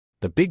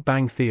The Big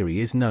Bang Theory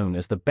is known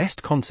as the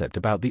best concept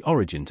about the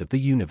origins of the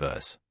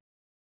universe.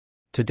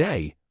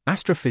 Today,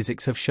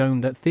 astrophysics have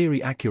shown that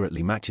theory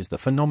accurately matches the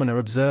phenomena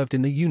observed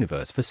in the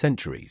universe for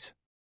centuries.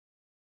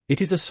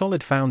 It is a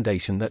solid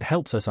foundation that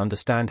helps us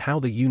understand how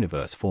the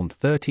universe formed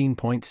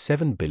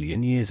 13.7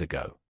 billion years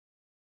ago.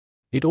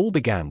 It all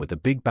began with the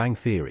Big Bang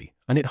Theory,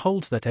 and it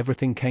holds that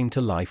everything came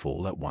to life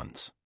all at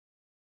once.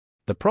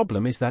 The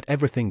problem is that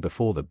everything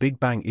before the Big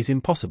Bang is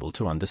impossible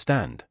to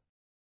understand.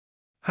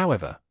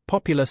 However,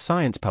 popular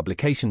science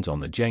publications on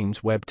the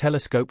James Webb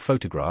Telescope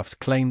photographs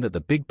claim that the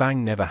Big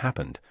Bang never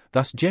happened,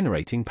 thus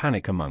generating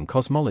panic among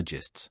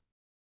cosmologists.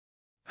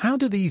 How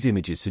do these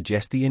images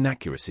suggest the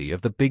inaccuracy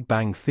of the Big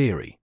Bang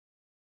Theory?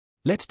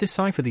 Let's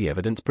decipher the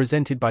evidence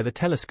presented by the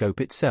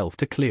telescope itself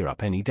to clear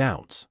up any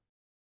doubts.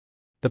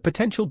 The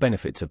potential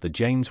benefits of the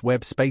James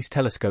Webb Space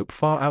Telescope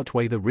far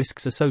outweigh the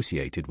risks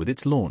associated with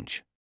its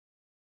launch.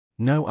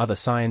 No other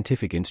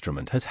scientific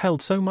instrument has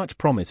held so much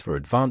promise for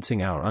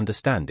advancing our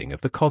understanding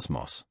of the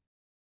cosmos.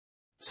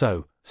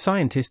 So,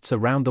 scientists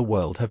around the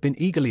world have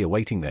been eagerly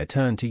awaiting their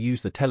turn to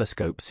use the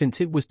telescope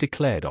since it was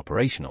declared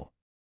operational.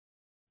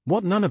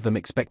 What none of them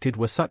expected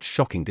were such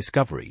shocking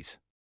discoveries.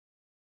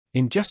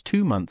 In just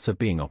 2 months of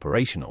being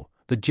operational,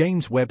 the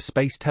James Webb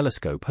Space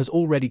Telescope has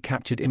already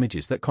captured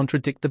images that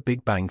contradict the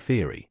Big Bang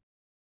Theory.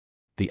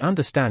 The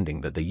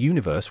understanding that the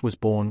universe was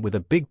born with a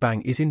Big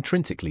Bang is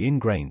intrinsically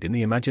ingrained in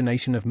the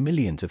imagination of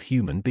millions of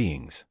human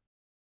beings.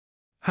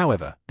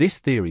 However, this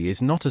theory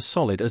is not as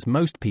solid as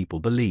most people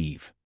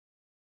believe.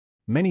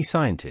 Many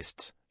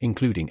scientists,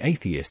 including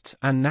atheists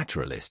and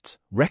naturalists,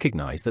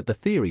 recognize that the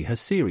theory has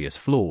serious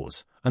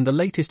flaws, and the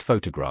latest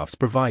photographs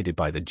provided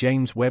by the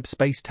James Webb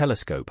Space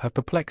Telescope have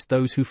perplexed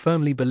those who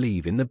firmly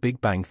believe in the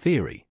Big Bang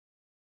Theory.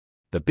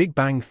 The Big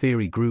Bang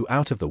Theory grew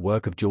out of the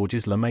work of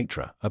Georges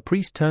Lemaitre, a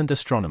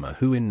priest-turned-astronomer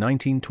who in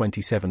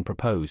 1927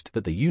 proposed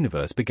that the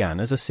universe began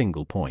as a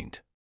single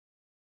point.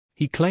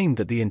 He claimed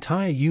that the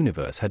entire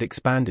universe had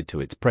expanded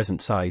to its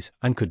present size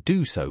and could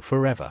do so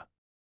forever.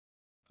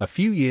 A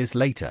few years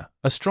later,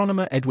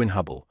 astronomer Edwin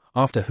Hubble,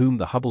 after whom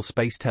the Hubble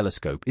Space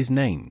Telescope is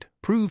named,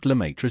 proved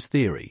Lemaitre's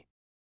theory.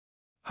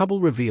 Hubble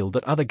revealed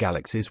that other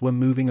galaxies were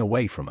moving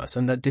away from us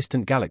and that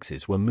distant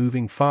galaxies were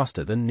moving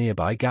faster than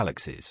nearby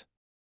galaxies.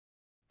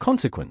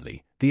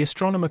 Consequently, the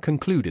astronomer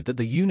concluded that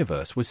the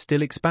universe was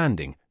still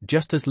expanding,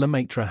 just as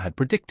Lemaitre had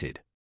predicted.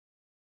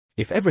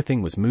 If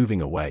everything was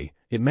moving away,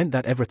 it meant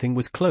that everything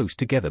was close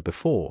together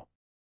before.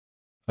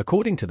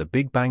 According to the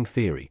Big Bang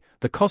Theory,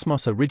 the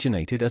cosmos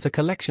originated as a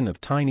collection of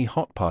tiny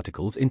hot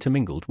particles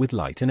intermingled with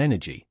light and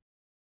energy.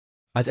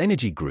 As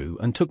energy grew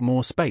and took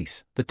more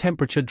space, the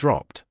temperature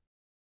dropped.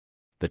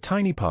 The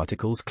tiny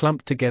particles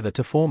clumped together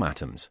to form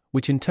atoms,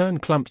 which in turn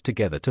clumped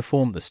together to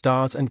form the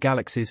stars and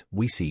galaxies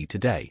we see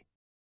today.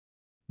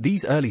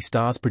 These early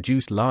stars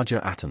produced larger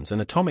atoms and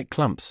atomic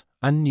clumps,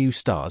 and new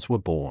stars were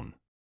born.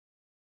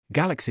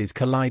 Galaxies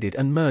collided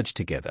and merged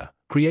together,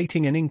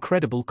 creating an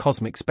incredible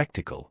cosmic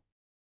spectacle.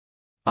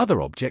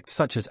 Other objects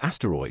such as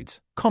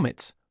asteroids,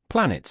 comets,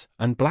 planets,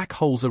 and black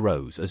holes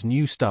arose as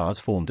new stars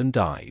formed and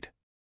died.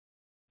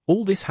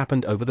 All this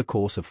happened over the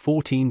course of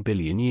 14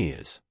 billion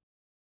years.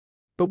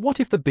 But what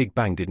if the Big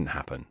Bang didn't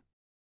happen?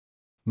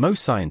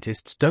 Most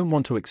scientists don't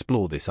want to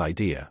explore this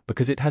idea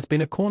because it has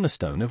been a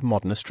cornerstone of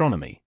modern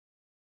astronomy.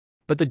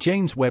 But the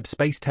James Webb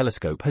Space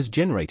Telescope has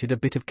generated a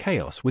bit of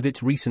chaos with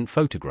its recent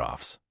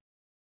photographs.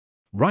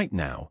 Right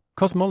now,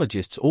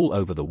 cosmologists all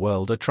over the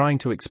world are trying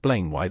to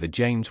explain why the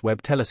James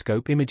Webb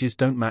Telescope images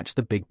don't match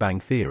the Big Bang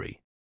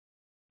Theory.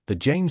 The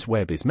James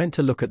Webb is meant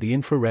to look at the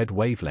infrared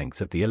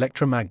wavelengths of the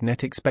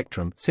electromagnetic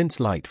spectrum since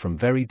light from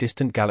very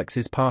distant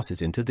galaxies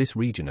passes into this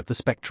region of the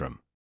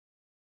spectrum.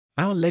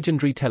 Our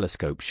legendary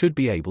telescope should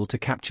be able to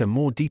capture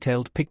more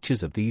detailed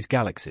pictures of these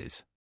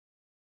galaxies.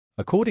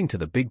 According to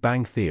the Big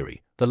Bang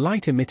Theory, the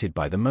light emitted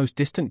by the most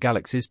distant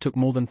galaxies took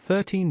more than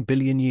 13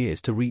 billion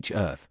years to reach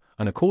Earth,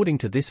 and according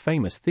to this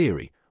famous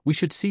theory, we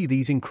should see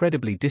these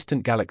incredibly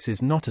distant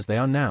galaxies not as they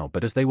are now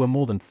but as they were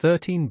more than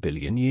 13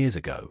 billion years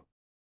ago.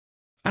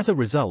 As a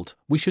result,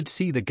 we should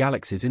see the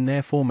galaxies in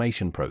their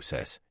formation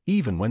process,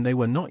 even when they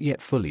were not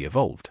yet fully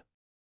evolved.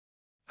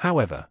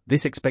 However,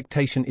 this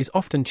expectation is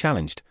often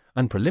challenged,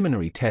 and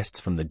preliminary tests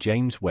from the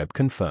James Webb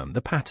confirm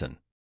the pattern.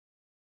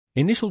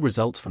 Initial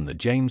results from the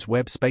James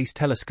Webb Space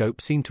Telescope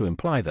seem to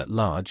imply that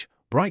large,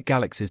 bright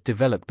galaxies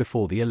developed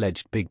before the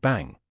alleged Big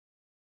Bang.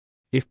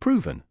 If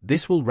proven,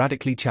 this will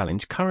radically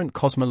challenge current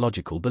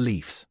cosmological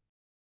beliefs.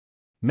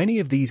 Many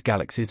of these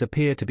galaxies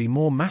appear to be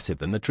more massive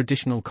than the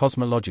traditional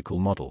cosmological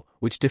model,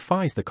 which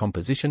defies the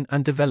composition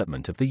and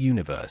development of the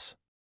universe.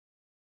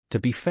 To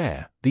be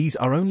fair, these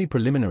are only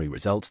preliminary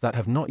results that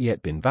have not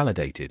yet been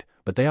validated,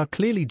 but they are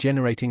clearly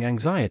generating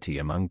anxiety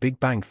among Big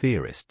Bang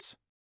theorists.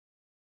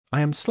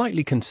 I am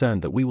slightly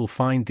concerned that we will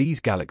find these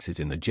galaxies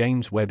in the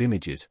James Webb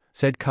images,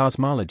 said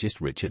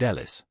cosmologist Richard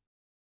Ellis.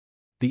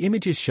 The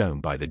images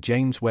shown by the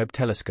James Webb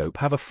Telescope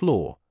have a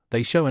flaw.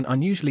 They show an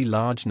unusually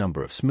large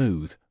number of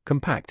smooth,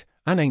 compact,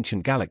 and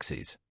ancient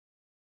galaxies.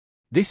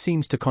 This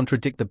seems to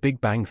contradict the Big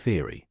Bang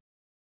Theory.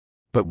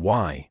 But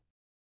why?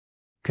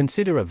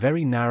 Consider a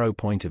very narrow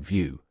point of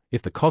view.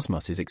 If the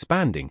cosmos is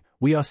expanding,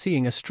 we are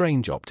seeing a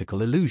strange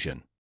optical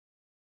illusion.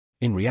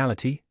 In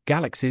reality,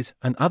 galaxies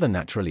and other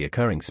naturally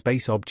occurring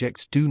space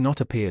objects do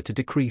not appear to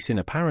decrease in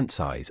apparent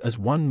size as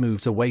one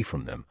moves away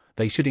from them.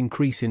 They should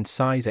increase in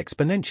size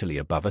exponentially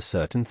above a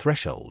certain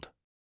threshold.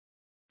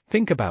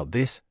 Think about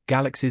this: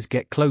 galaxies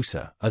get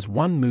closer as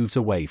one moves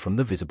away from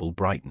the visible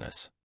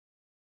brightness.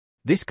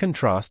 This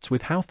contrasts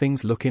with how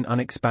things look in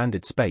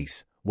unexpanded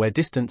space, where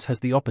distance has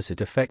the opposite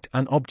effect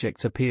and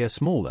objects appear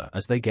smaller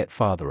as they get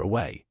farther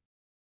away.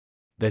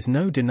 There's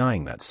no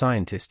denying that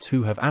scientists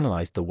who have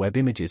analyzed the Webb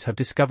images have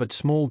discovered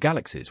small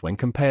galaxies when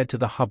compared to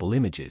the Hubble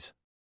images.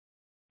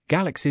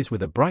 Galaxies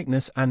with a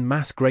brightness and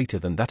mass greater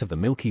than that of the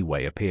Milky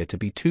Way appear to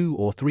be 2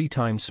 or 3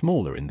 times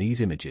smaller in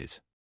these images.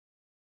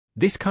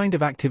 This kind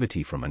of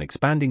activity from an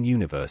expanding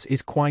universe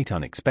is quite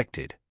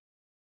unexpected.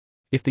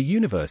 If the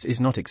universe is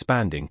not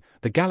expanding,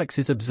 the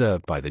galaxies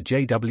observed by the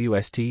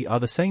JWST are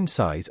the same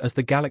size as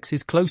the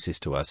galaxies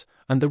closest to us,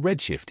 and the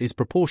redshift is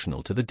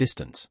proportional to the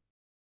distance.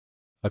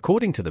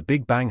 According to the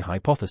Big Bang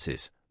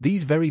hypothesis,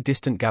 these very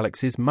distant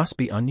galaxies must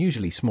be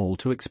unusually small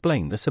to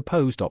explain the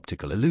supposed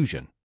optical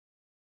illusion.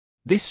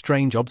 This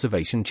strange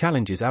observation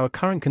challenges our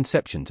current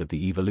conceptions of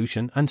the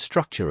evolution and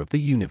structure of the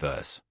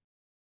universe.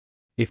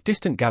 If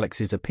distant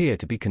galaxies appear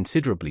to be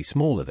considerably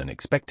smaller than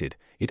expected,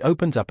 it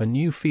opens up a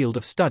new field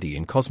of study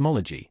in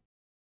cosmology.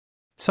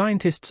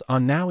 Scientists are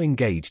now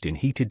engaged in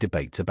heated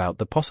debates about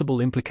the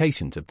possible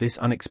implications of this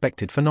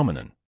unexpected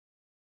phenomenon.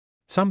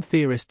 Some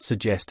theorists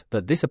suggest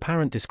that this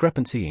apparent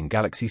discrepancy in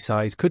galaxy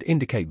size could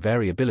indicate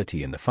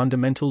variability in the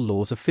fundamental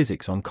laws of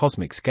physics on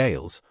cosmic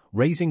scales,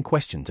 raising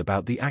questions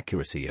about the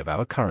accuracy of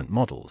our current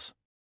models.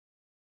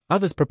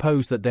 Others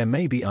propose that there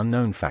may be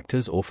unknown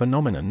factors or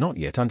phenomena not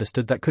yet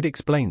understood that could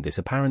explain this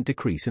apparent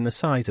decrease in the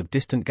size of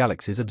distant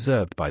galaxies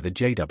observed by the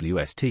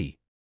JWST.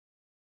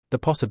 The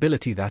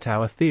possibility that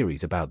our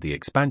theories about the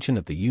expansion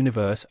of the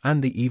universe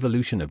and the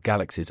evolution of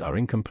galaxies are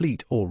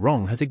incomplete or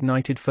wrong has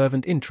ignited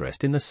fervent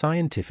interest in the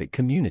scientific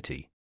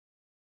community.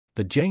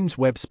 The James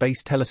Webb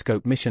Space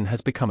Telescope mission has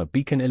become a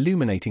beacon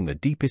illuminating the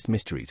deepest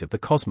mysteries of the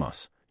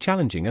cosmos,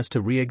 challenging us to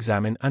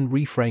re-examine and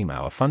reframe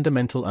our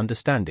fundamental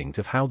understandings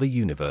of how the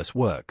universe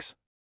works.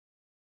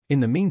 In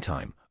the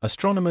meantime,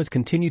 astronomers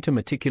continue to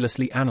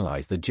meticulously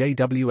analyze the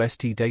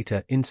JWST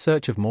data in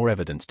search of more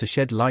evidence to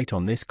shed light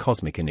on this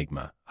cosmic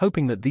enigma,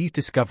 hoping that these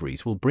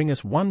discoveries will bring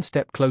us one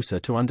step closer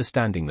to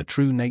understanding the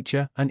true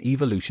nature and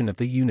evolution of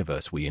the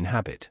universe we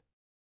inhabit.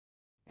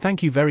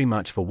 Thank you very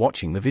much for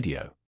watching the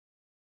video.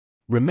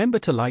 Remember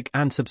to like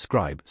and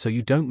subscribe so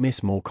you don't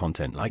miss more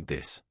content like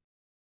this.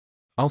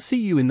 I'll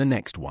see you in the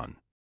next one.